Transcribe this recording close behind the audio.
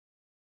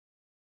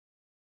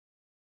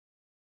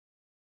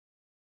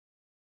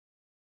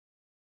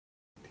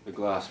The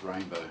Glass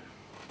Rainbow.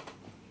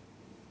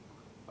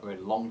 I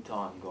mean, long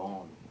time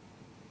gone.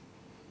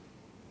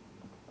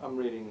 I'm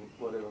reading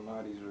whatever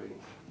Marty's reading.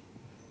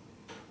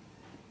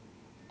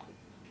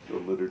 The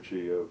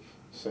Liturgy of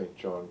St.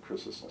 John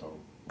Chrysostom.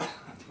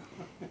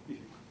 You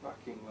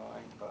fucking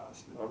lying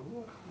bastard.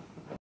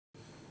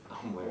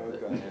 I'm aware of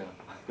Okay, it. yeah.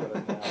 Got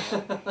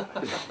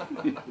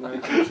it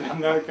now.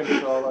 No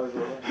control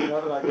over it.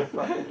 Not that I can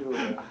fucking do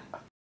it.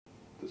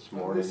 This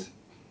morning.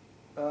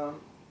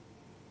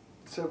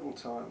 Several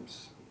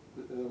times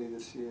early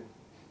this year.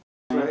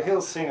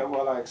 He'll sing it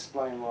while I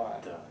explain why.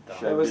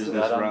 Show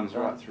business runs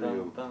right through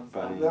your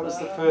body. That was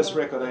the first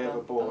record I ever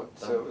bought,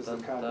 so it was the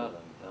kind of...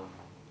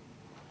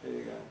 There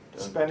you go.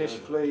 Spanish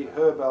Flea,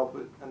 Herb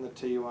Alpert and the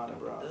Tijuana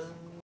Brass.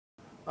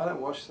 I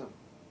don't wash them.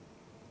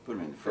 Put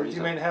them in the Do freezer.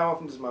 you mean how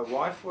often does my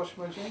wife wash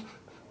my jeans?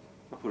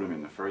 I put them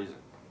in the freezer.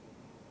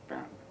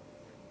 Bam.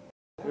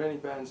 Are there any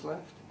bands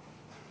left?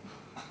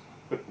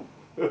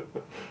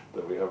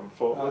 That we haven't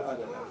fought with? I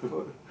don't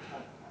know.